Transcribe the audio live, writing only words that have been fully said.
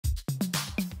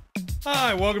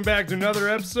Hi, welcome back to another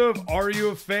episode of Are You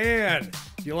a Fan?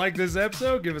 If you like this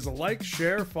episode, give us a like,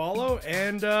 share, follow,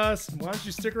 and why don't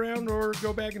you stick around or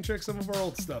go back and check some of our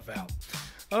old stuff out.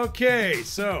 Okay,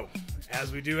 so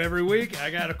as we do every week, I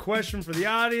got a question for the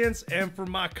audience and for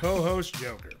my co-host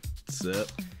Joker. What's up?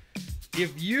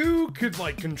 If you could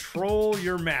control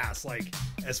your mass,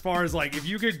 as far as if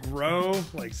you could grow,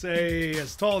 say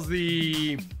as tall as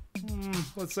the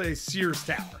let's say Sears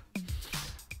Tower,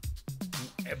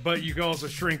 but you can also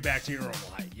shrink back to your normal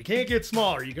height. You can't get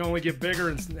smaller. You can only get bigger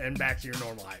and back to your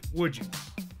normal height. Would you?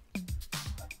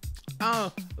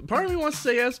 Part of me wants to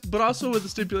say yes, but also with the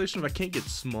stipulation if I can't get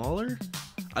smaller,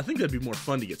 I think that'd be more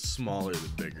fun to get smaller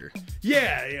than bigger.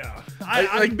 Yeah.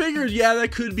 Bigger, yeah,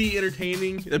 that could be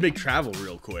entertaining. That'd make travel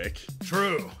real quick.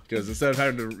 True. Because instead of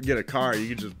having to get a car,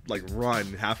 you could just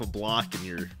run half a block and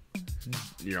you're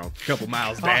a couple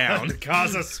miles down.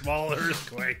 Cause a small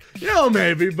earthquake.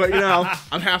 Maybe, but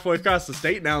I'm halfway across the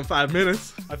state now in 5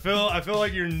 minutes. I feel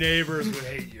like your neighbors would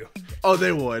hate you. Oh,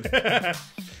 they would.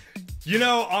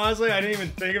 Honestly, I didn't even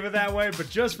think of it that way, but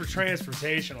just for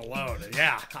transportation alone,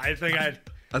 yeah, I think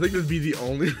that'd be the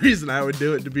only reason I would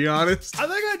do it, to be honest. I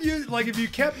think I'd use,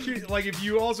 if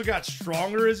you also got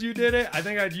stronger as you did it, I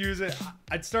think I'd use it.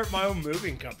 I'd start my own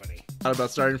moving company. Not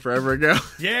about starting forever ago.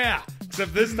 Yeah,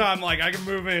 except this time, I could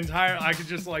move an entire. I could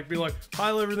just be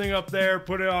pile everything up there,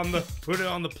 put it on the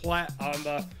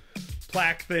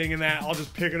plaque thing, and that I'll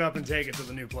just pick it up and take it to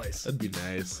the new place. That'd be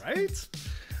nice, right?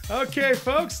 Okay,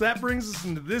 folks, that brings us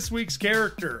into this week's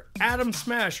character, Atom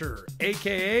Smasher,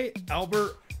 aka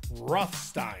Albert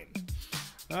Rothstein.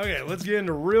 Okay, let's get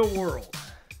into real world.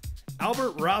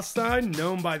 Albert Rothstein,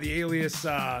 known by the alias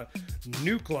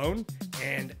Nuclone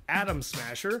and Atom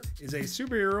Smasher, is a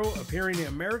superhero appearing in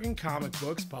American comic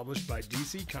books published by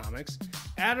DC Comics.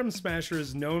 Atom Smasher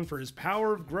is known for his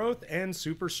power of growth and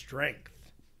super strength.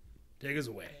 Take us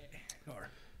away.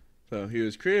 So he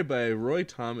was created by Roy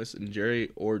Thomas and Jerry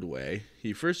Ordway.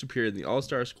 He first appeared in the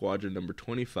All-Star Squadron number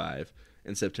 25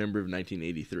 in September of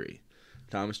 1983.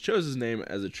 Thomas chose his name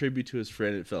as a tribute to his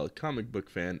friend and fellow comic book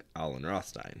fan, Alan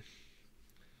Rothstein.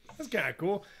 That's kind of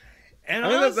cool. And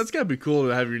that's gotta be cool to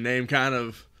have your name kind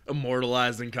of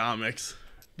immortalized in comics.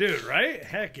 Dude, right?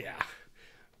 Heck yeah.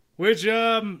 Which,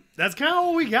 that's kind of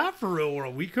all we got for Real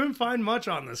World. We couldn't find much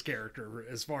on this character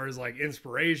as far as,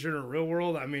 inspiration or Real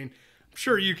World. I mean, I'm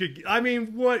sure you could...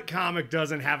 what comic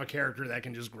doesn't have a character that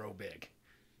can just grow big?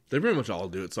 They pretty much all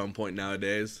do at some point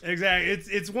nowadays. Exactly.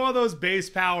 It's one of those base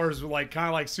powers, kind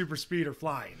of like super speed or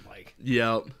flying.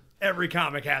 Yep. Every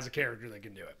comic has a character that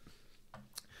can do it.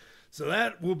 So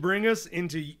that will bring us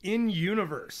into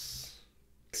in-universe.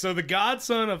 So the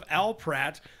godson of Al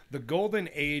Pratt, the Golden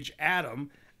Age Atom,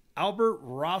 Albert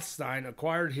Rothstein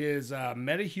acquired his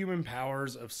metahuman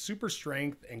powers of super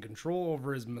strength and control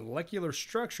over his molecular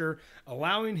structure,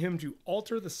 allowing him to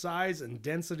alter the size and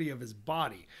density of his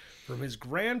body from his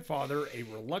grandfather, a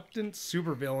reluctant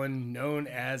supervillain known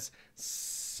as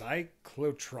Cyclotron.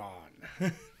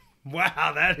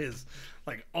 Wow, that is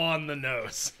on the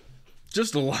nose.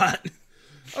 Just a lot.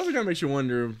 Also kind of makes you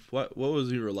wonder, what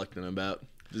was he reluctant about?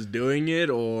 Just doing it,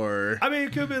 or...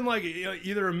 it could have been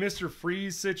either a Mr.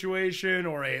 Freeze situation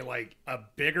or a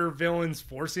bigger villains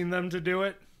forcing them to do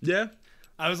it. Yeah.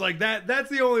 I was that's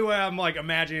the only way I'm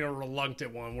imagining a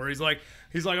reluctant one where he's like,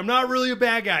 I'm not really a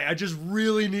bad guy. I just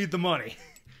really need the money.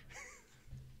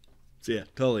 So yeah,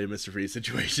 totally a Mr. Freeze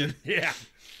situation. Yeah.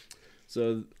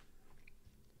 So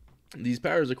these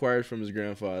powers acquired from his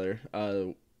grandfather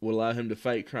would allow him to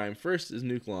fight crime first as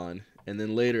Nuclon and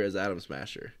then later as Atom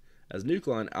Smasher. As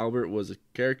Nuclon, Albert was a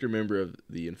character member of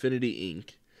the Infinity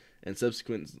Inc. and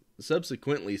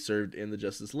subsequently served in the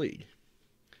Justice League.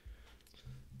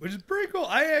 Which is pretty cool.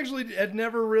 I actually had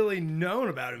never really known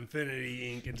about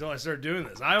Infinity Inc. until I started doing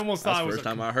this. I almost thought it was the first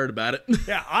time I heard about it.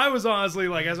 Yeah, I was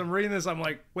honestly as I'm reading this, I'm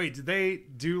like, wait, did they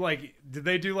do like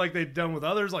they've done with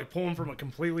others, pulling from a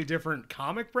completely different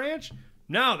comic branch?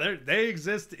 No, they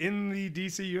exist in the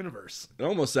DC universe. It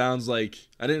almost sounds like,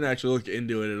 I didn't actually look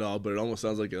into it at all, but it almost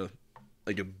sounds like a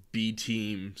B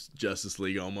team Justice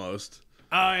League almost.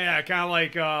 Oh yeah,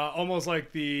 kind of almost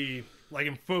like the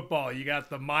in football, you got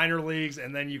the minor leagues,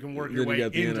 and then you can work your way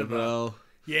into the NFL.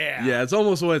 Yeah, it's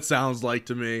almost what it sounds like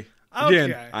to me. Okay.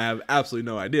 Again, I have absolutely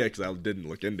no idea because I didn't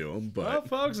look into them. But well,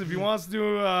 folks, if you want us to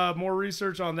do more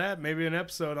research on that, maybe an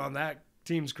episode on that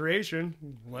team's creation,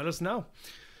 let us know.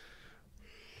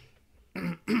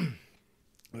 I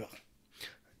don't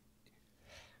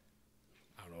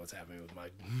know what's happening with my...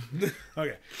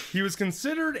 Okay. He was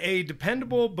considered a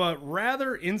dependable but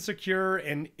rather insecure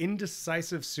and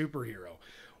indecisive superhero.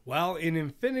 Well, in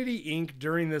Infinity Inc.,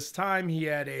 during this time, he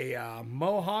had a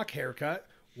mohawk haircut.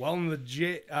 While in the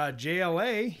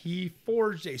JLA, he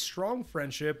forged a strong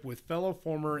friendship with fellow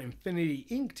former Infinity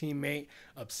Inc. teammate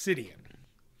Obsidian.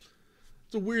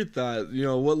 It's a weird thought. You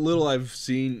know, what little I've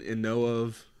seen and know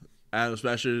of Adam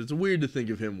Smasher, it's weird to think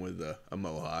of him with a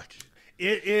mohawk.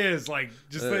 It is, like,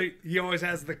 just like he always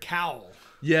has the cowl.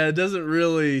 Yeah, it doesn't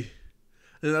really...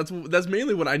 That's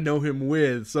mainly what I know him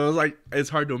with, so it's like it's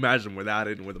hard to imagine without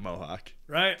it and with a mohawk.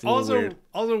 Right. Also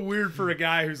weird for a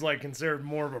guy who's like considered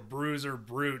more of a bruiser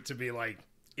brute to be like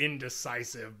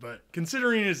indecisive, but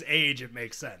considering his age, it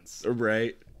makes sense.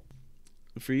 Right.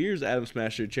 For years, Adam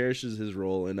Smasher cherishes his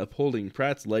role in upholding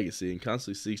Pratt's legacy and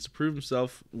constantly seeks to prove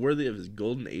himself worthy of his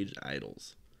golden age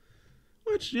idols.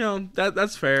 Which, you know,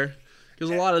 that's fair, because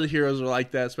a lot of the heroes are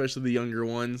like that, especially the younger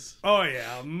ones. Oh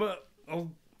yeah.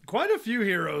 Quite a few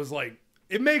heroes, like,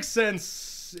 it makes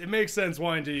sense. It makes sense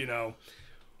wanting to, you know,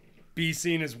 be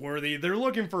seen as worthy. They're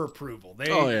looking for approval.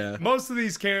 Most of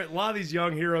these a lot of these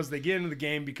young heroes, they get into the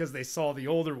game because they saw the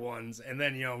older ones, and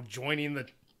then, you know, joining the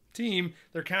team,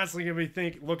 they're constantly going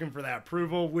to be looking for that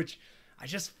approval, which I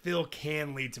just feel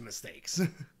can lead to mistakes.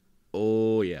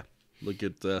 Oh yeah, look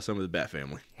at some of the Bat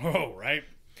family. Oh, right.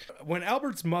 When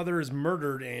Albert's mother is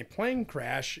murdered in a plane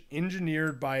crash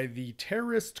engineered by the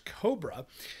terrorist Cobra,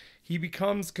 he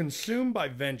becomes consumed by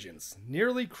vengeance,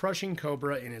 nearly crushing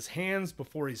Cobra in his hands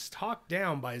before he's talked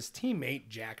down by his teammate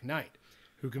Jack Knight,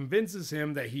 who convinces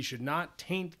him that he should not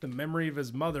taint the memory of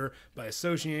his mother by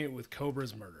associating it with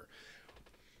Cobra's murder.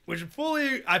 Which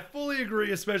I fully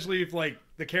agree, especially if like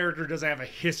the character doesn't have a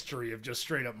history of just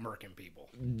straight up murking people.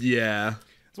 Yeah.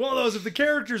 It's one of those, if the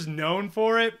character's known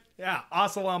for it, yeah,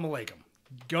 assalamu alaikum.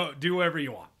 Go do whatever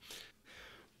you want.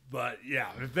 But yeah,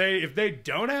 if they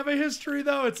don't have a history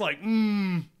though, it's like,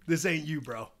 this ain't you,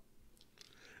 bro.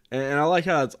 And I like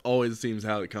how it always seems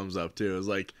how it comes up too. It's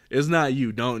like, it's not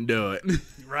you, don't do it.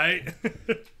 Right?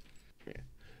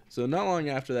 So not long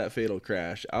after that fatal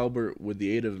crash, Albert, with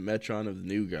the aid of Metron of the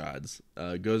New Gods,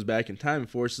 goes back in time and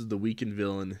forces the weakened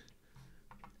villain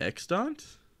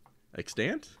Extant? Let's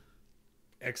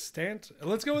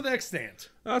go with Extant.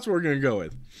 That's what we're going to go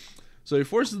with. So he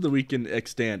forces the weakened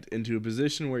Extant into a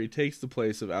position where he takes the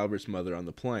place of Albert's mother on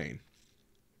the plane.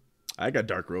 I got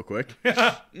dark real quick.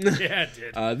 Yeah,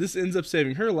 it did. This ends up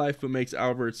saving her life, but makes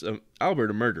Albert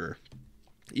a murderer.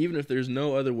 Even if there's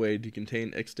no other way to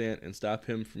contain Extant and stop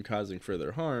him from causing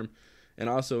further harm, and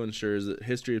also ensures that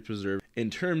history is preserved in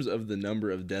terms of the number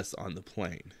of deaths on the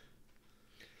plane.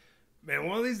 Man,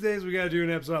 one of these days we got to do an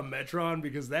episode on Metron,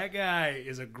 because that guy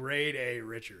is a grade A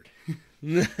Richard.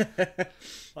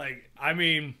 Like, I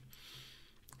mean,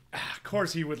 of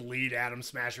course he would lead Adam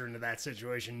Smasher into that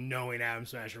situation, knowing Adam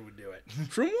Smasher would do it.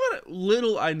 From what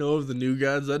little I know of the New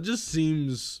Gods, that just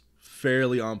seems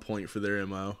fairly on point for their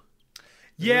MO.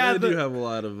 Yeah, they do have a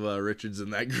lot of Richards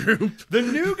in that group. The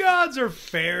New Gods are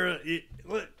fair.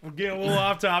 We'll get a little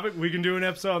off topic. We can do an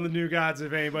episode on the New Gods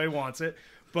if anybody wants it.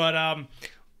 But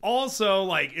also,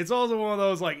 like, it's also one of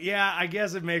those, like, yeah, I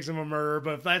guess it makes him a murderer,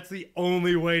 but if that's the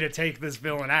only way to take this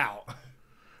villain out.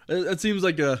 It seems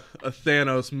like a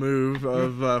Thanos move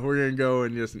of we're going to go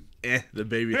and just, the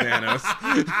baby Thanos.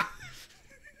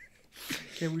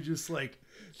 Can we just, like...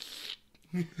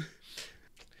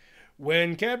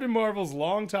 When Captain Marvel's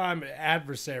longtime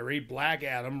adversary, Black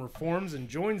Adam, reforms and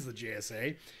joins the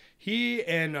JSA, he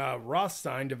and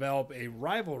Rothstein develop a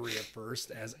rivalry at first,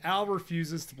 as Al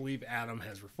refuses to believe Adam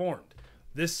has reformed.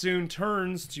 This soon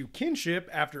turns to kinship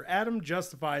after Adam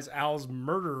justifies Al's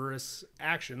murderous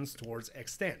actions towards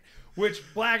Extant, which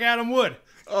Black Adam would.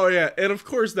 Oh, yeah, and of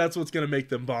course that's what's going to make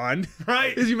them bond.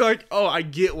 Right? Is you'd be like, oh, I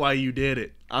get why you did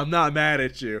it. I'm not mad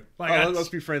at you. Like, let's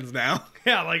be friends now.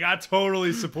 Yeah, like, I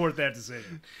totally support that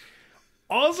decision.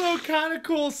 Also, kind of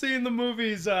cool seeing the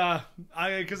movies,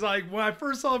 because, like, when I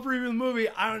first saw a preview of the movie,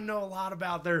 I don't know a lot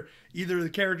about either the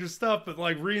character stuff, but,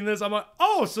 like, reading this, I'm like,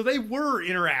 oh, so they were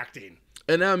interacting.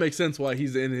 And now it makes sense why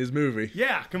he's in his movie.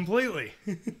 Yeah, completely.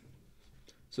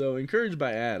 So, encouraged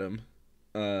by Adam,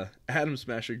 Adam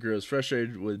Smasher grows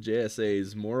frustrated with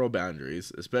JSA's moral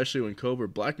boundaries, especially when Cobra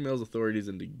blackmails authorities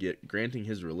into granting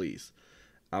his release.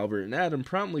 Albert and Adam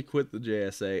promptly quit the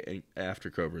JSA after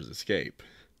Cobra's escape.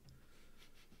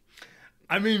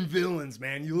 I mean, villains,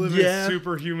 man. You live in a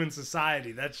superhuman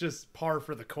society. That's just par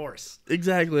for the course.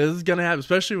 Exactly. This is going to happen,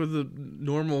 especially with the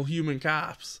normal human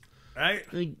cops. Right?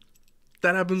 I mean,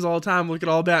 that happens all the time. Look at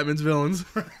all Batman's villains.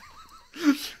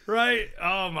 Right?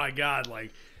 Oh, my God.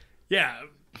 Like, yeah.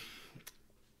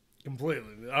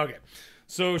 Completely. Okay.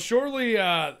 So shortly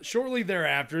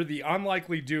thereafter, the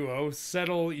unlikely duo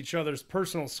settle each other's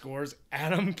personal scores.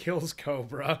 Adam kills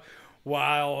Cobra,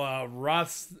 while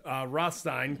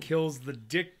Rothstein kills the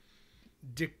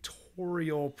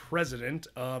dictatorial president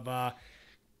of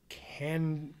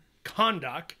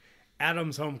Kahndaq,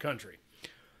 Adam's home country.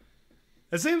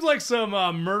 It seems like some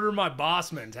murder my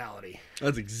boss mentality.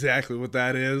 That's exactly what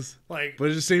that is. Like, but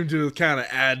it just seemed to kind of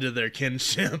add to their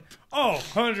kinship. Oh,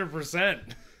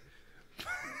 100%.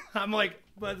 I'm like,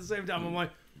 but at the same time, I'm like,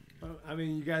 I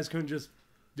mean, you guys couldn't just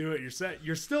do it yourself.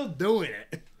 You're still doing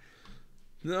it.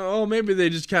 No, maybe they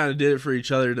just kind of did it for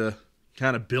each other to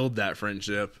kind of build that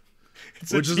friendship.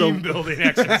 It's a team-building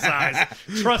exercise.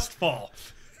 Trust fall.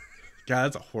 God,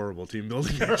 that's a horrible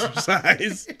team-building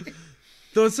exercise.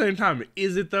 Though at the same time,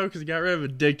 is it though? Because he got rid of a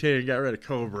dictator and got rid of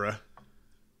Cobra.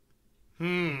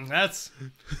 That's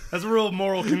a real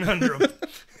moral conundrum.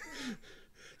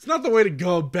 It's not the way to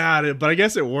go about it, but I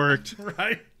guess it worked.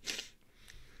 Right?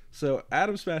 So,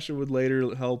 Atom Smasher would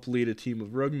later help lead a team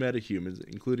of rogue metahumans,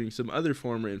 including some other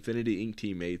former Infinity Inc.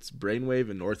 teammates, Brainwave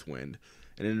and Northwind,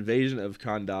 in an invasion of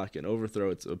Kahndaq and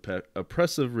overthrow its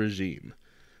oppressive regime.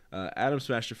 Atom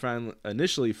Smasher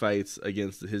initially fights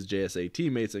against his JSA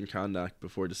teammates in Kahndaq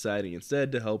before deciding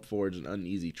instead to help forge an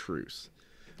uneasy truce.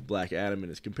 Black Adam and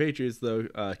his compatriots, though,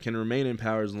 can remain in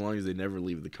power as long as they never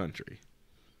leave the country.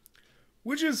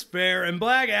 Which is fair, and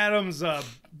Black Adam's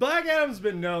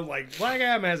been known, like, Black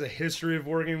Adam has a history of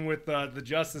working with the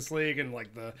Justice League and,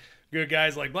 like, the good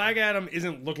guys. Like, Black Adam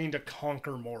isn't looking to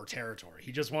conquer more territory.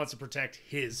 He just wants to protect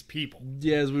his people.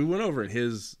 Yeah, as we went over in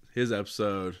his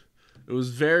episode, it was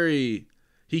very...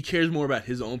 He cares more about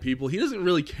his own people. He doesn't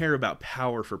really care about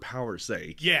power for power's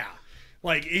sake. Yeah.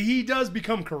 Like, he does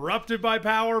become corrupted by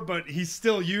power, but he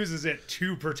still uses it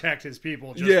to protect his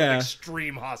people just with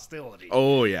extreme hostility.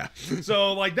 Oh, yeah.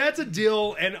 So, like, that's a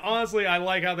deal, and honestly, I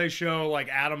like how they show, like,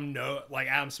 Atom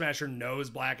Smasher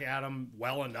knows Black Adam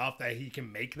well enough that he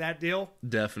can make that deal.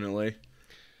 Definitely.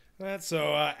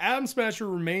 So, Atom Smasher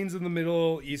remains in the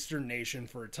Middle Eastern nation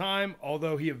for a time,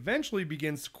 although he eventually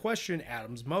begins to question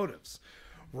Adam's motives.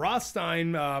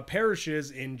 Rothstein perishes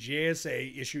in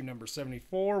JSA issue number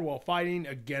 74 while fighting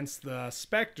against the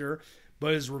Spectre,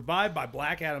 but is revived by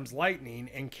Black Adam's lightning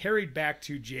and carried back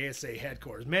to JSA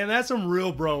headquarters. Man, that's some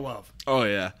real bro love. Oh,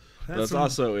 yeah. That's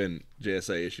also in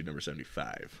JSA issue number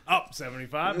 75. Oh,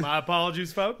 75. My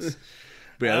apologies, folks.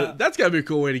 But yeah, that's got to be a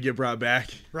cool way to get brought back.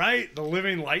 Right? The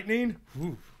living lightning?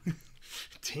 Ooh.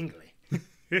 Tingly.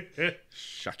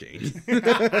 Shocking.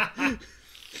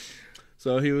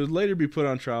 So he would later be put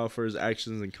on trial for his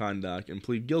actions in Kahndaq and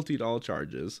plead guilty to all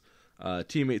charges.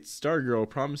 Teammate Stargirl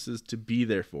promises to be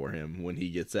there for him when he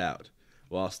gets out.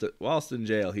 Whilst in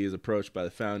jail, he is approached by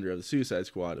the founder of the Suicide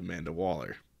Squad, Amanda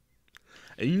Waller.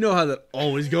 And you know how that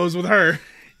always goes with her.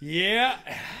 Yeah.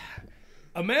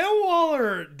 Amanda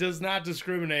Waller does not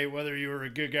discriminate whether you're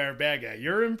a good guy or a bad guy.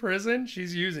 You're in prison,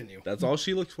 she's using you. That's all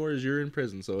she looks for is you're in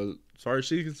prison. So as far as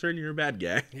she's concerned, you're a bad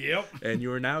guy. Yep. And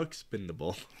you are now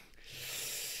expendable.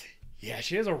 Yeah,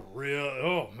 she has a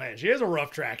she has a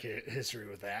rough track history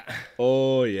with that.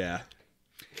 Oh, yeah.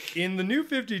 In the New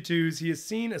 52s, he is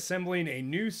seen assembling a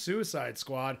new Suicide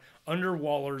Squad under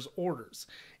Waller's orders.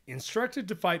 Instructed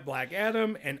to fight Black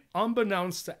Adam, and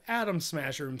unbeknownst to Atom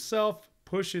Smasher himself,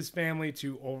 pushes his family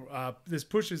to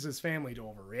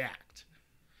overreact.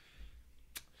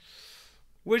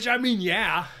 Which, I mean,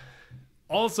 yeah.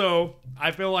 Also, I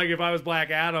feel like if I was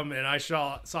Black Adam and I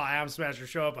saw Atom Smasher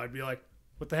show up, I'd be like,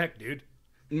 what the heck, dude?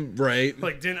 Right.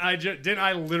 Like, didn't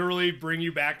I literally bring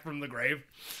you back from the grave?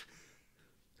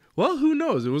 Well, who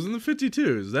knows? It was in the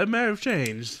 52s. That might have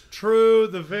changed. True,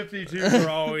 the 52s are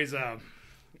always,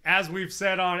 as we've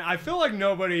said on, I feel like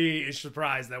nobody is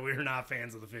surprised that we're not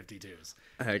fans of the 52s.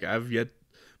 Heck,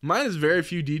 mine is very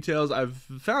few details. I've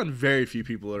found very few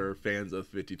people that are fans of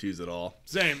 52s at all.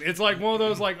 Same. It's like one of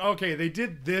those, like, okay, they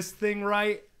did this thing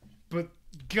right, but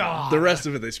God. The rest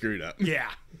of it they screwed up. Yeah.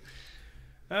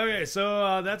 Okay,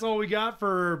 so that's all we got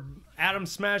for Atom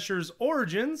Smasher's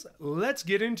origins. Let's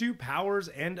get into powers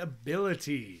and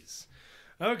abilities.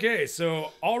 Okay,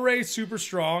 so already super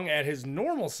strong at his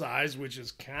normal size, which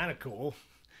is kind of cool.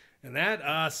 And that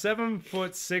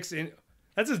 7'6".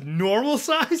 That's his normal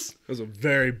size? That was a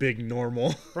very big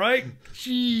normal. Right?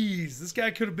 Jeez, this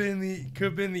guy could have been the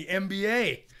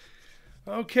NBA.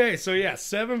 Okay, so yeah,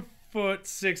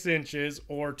 7'6"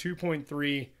 or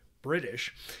 2.3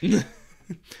 British.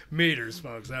 Meters,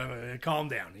 folks. Calm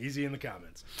down. Easy in the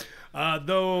comments.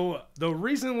 Though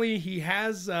recently he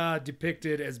has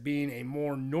depicted as being a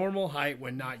more normal height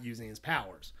when not using his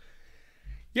powers.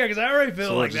 Yeah, because I already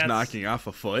feel like just that's knocking off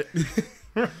a foot.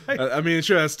 Right. I mean,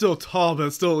 sure, that's still tall, but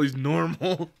it's still at least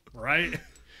normal. Right.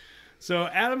 So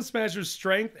Atom Smasher's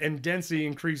strength and density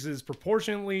increases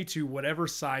proportionately to whatever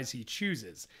size he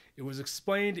chooses. It was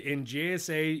explained in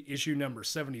JSA issue number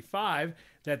 75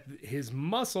 that his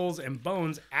muscles and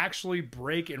bones actually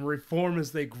break and reform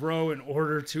as they grow in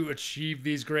order to achieve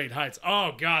these great heights.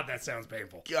 Oh, God, that sounds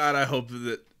painful. God, I hope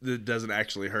that doesn't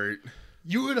actually hurt.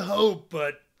 You would hope,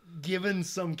 but given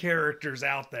some characters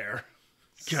out there.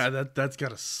 God, that's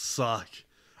gotta suck.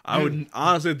 I would,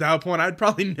 honestly, at that point, I'd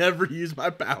probably never use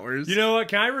my powers. You know what?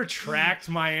 Can I retract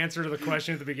my answer to the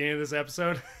question at the beginning of this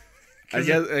episode? I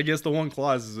guess the one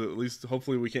clause is at least,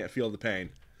 hopefully, we can't feel the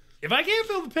pain. If I can't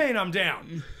feel the pain, I'm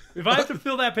down. If I have to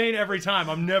feel that pain every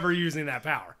time, I'm never using that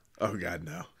power. Oh, God,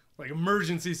 no. Like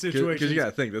emergency situations. Because you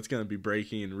gotta think, that's gonna be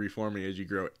breaking and reforming as you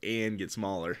grow and get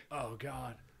smaller. Oh,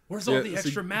 God. Where's all the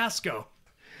extra mass go?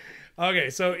 Okay,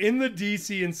 so in the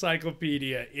DC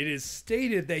Encyclopedia, it is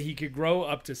stated that he could grow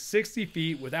up to 60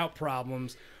 feet without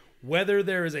problems. Whether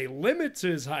there is a limit to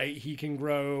his height he can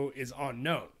grow is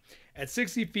unknown. At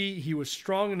 60 feet, he was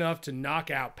strong enough to knock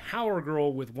out Power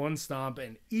Girl with one stomp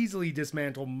and easily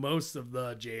dismantle most of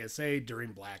the JSA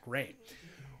during Black Rain.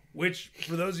 Which,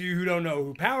 for those of you who don't know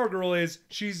who Power Girl is,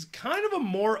 she's kind of a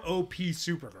more OP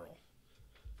Supergirl.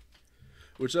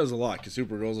 Which does a lot, because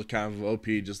Supergirl's kind of OP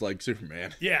just like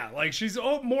Superman. Yeah, like she's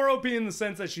more OP in the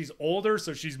sense that she's older,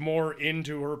 so she's more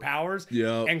into her powers.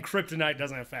 Yeah. And kryptonite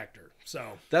doesn't affect her. So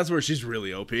that's where she's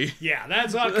really OP. Yeah,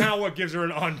 that's kind of what gives her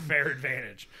an unfair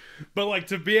advantage. But like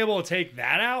to be able to take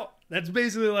that out, that's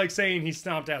basically like saying he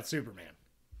stomped out Superman.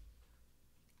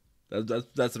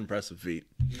 That's an impressive feat.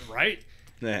 Right?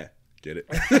 Nah, get it.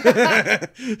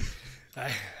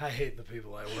 I hate the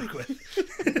people I work with.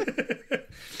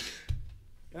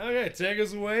 Okay, take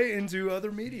us away into other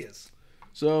medias.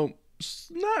 So,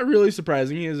 not really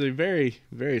surprising. He has a very,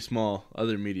 very small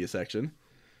other media section.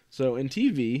 So, in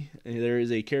TV, there is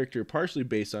a character partially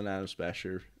based on Atom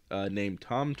Smasher named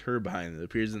Tom Turbine that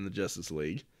appears in the Justice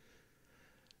League.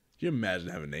 Can you imagine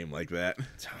having a name like that?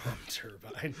 Tom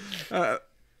Turbine.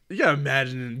 You gotta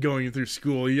imagine going through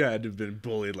school, you had to have been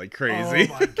bullied like crazy.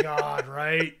 Oh my God,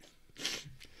 right?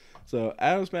 So,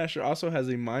 Atom Smasher also has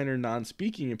a minor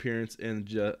non-speaking appearance in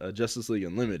Justice League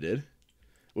Unlimited,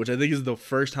 which I think is the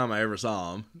first time I ever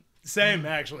saw him. Same,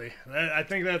 actually. I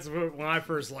think that's when I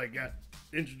first got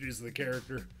introduced to the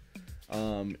character.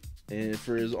 And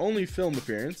for his only film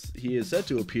appearance, he is set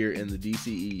to appear in the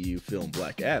DCEU film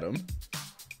Black Adam.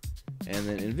 And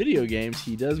then in video games,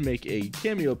 he does make a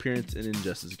cameo appearance in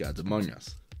Injustice Gods Among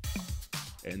Us.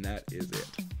 And that is it.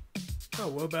 Oh,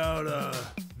 what about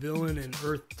villain in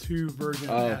Earth 2 version?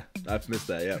 Oh, I've missed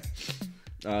that,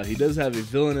 yeah. He does have a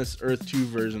villainous Earth 2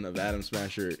 version of Atom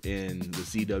Smasher in the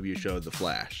CW show The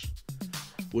Flash,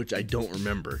 which I don't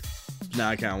remember. Now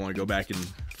I kind of want to go back and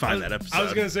find that episode. I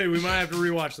was going to say, we might have to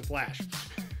rewatch The Flash.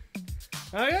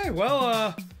 Okay,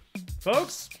 well,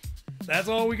 folks, that's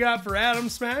all we got for Atom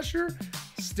Smasher.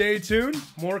 Stay tuned.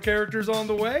 More characters on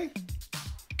the way.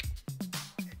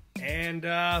 And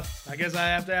I guess I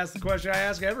have to ask the question I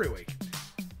ask every week.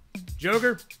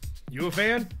 Joker, you a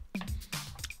fan?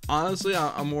 Honestly,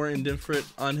 I'm more indifferent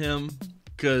on him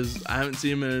because I haven't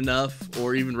seen him in enough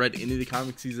or even read any of the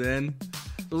comics he's in.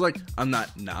 So it's like, I'm not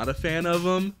a fan of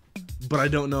him, but I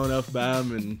don't know enough about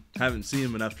him and haven't seen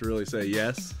him enough to really say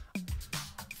yes.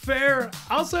 Fair.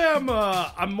 I'll say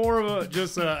I'm more of a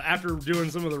just after doing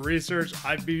some of the research,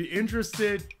 I'd be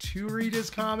interested to read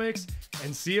his comics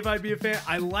and see if I'd be a fan.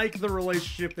 I like the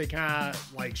relationship they kind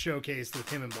of like showcased with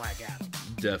him and Black Adam.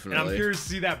 Definitely. And I'm curious to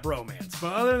see that bromance.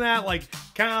 But other than that, like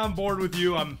kind of on board with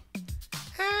you. I'm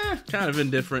kind of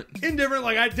indifferent.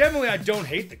 Like I don't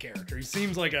hate the character. He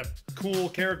seems like a cool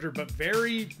character, but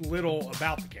very little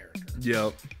about the character.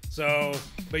 Yep. So,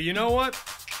 but you know what?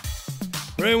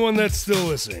 For anyone that's still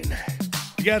listening,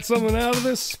 you got something out of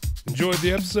this, enjoyed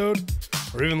the episode,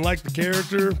 or even liked the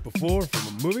character before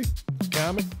from a movie,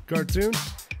 comic, cartoon,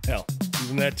 hell,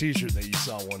 even that t-shirt that you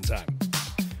saw one time.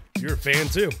 You're a fan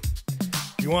too.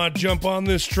 If you want to jump on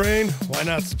this train, why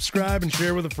not subscribe and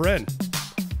share with a friend?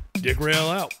 d-rael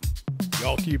out.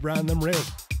 Y'all keep riding them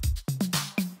rails.